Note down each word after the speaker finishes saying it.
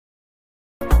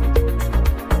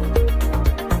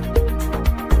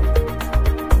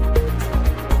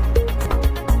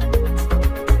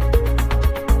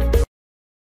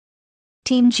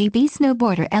Team GB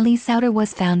snowboarder Ellie Soutter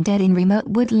was found dead in remote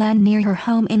woodland near her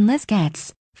home in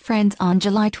Lescats, France on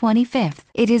July 25.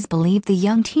 It is believed the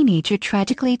young teenager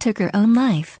tragically took her own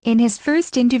life. In his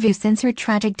first interview since her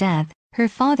tragic death, her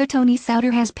father Tony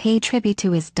Soutter has paid tribute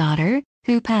to his daughter,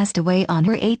 who passed away on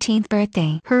her 18th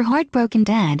birthday. Her heartbroken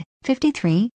dad,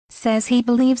 53, says he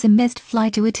believes a missed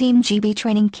flight to a Team GB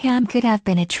training camp could have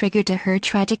been a trigger to her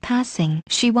tragic passing.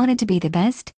 She wanted to be the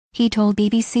best, he told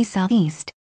BBC Southeast,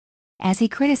 as he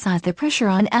criticized the pressure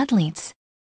on athletes.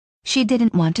 She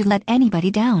didn't want to let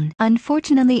anybody down.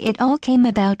 Unfortunately, it all came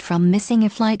about from missing a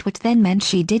flight, which then meant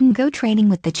she didn't go training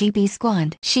with the GB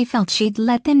squad. She felt she'd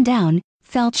let them down,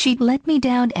 felt she'd let me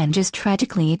down, and just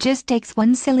tragically it just takes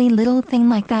one silly little thing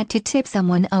like that to tip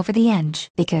someone over the edge,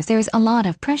 because there's a lot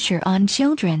of pressure on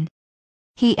children.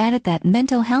 He added that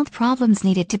mental health problems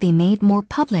needed to be made more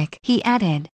public. He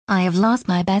added, "I have lost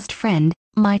my best friend,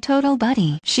 my total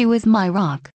buddy. She was my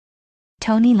rock."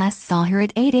 Tony last saw her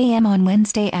at 8 a.m. on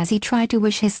Wednesday as he tried to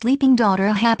wish his sleeping daughter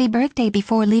a happy birthday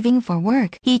before leaving for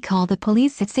work. He called the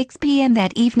police at 6 p.m.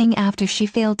 that evening after she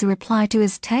failed to reply to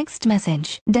his text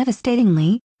message.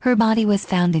 Devastatingly, her body was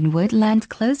found in woodland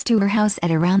close to her house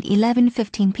at around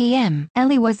 11:15 p.m.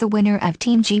 Ellie was the winner of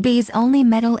Team GB's only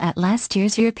medal at last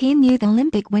year's European Youth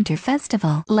Olympic Winter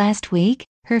Festival. Last week,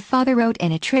 her father wrote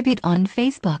in a tribute on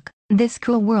Facebook, "This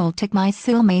cruel world took my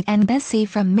soulmate and bestie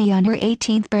from me on her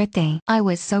 18th birthday. I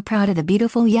was so proud of the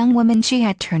beautiful young woman she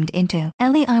had turned into.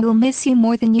 Ellie, I will miss you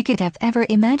more than you could have ever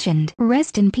imagined.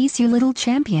 Rest in peace, you little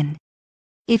champion."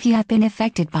 If you have been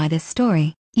affected by this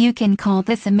story, you can call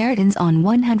the Samaritans on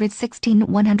 116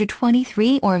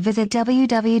 123 or visit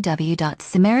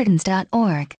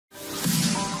www.samaritans.org.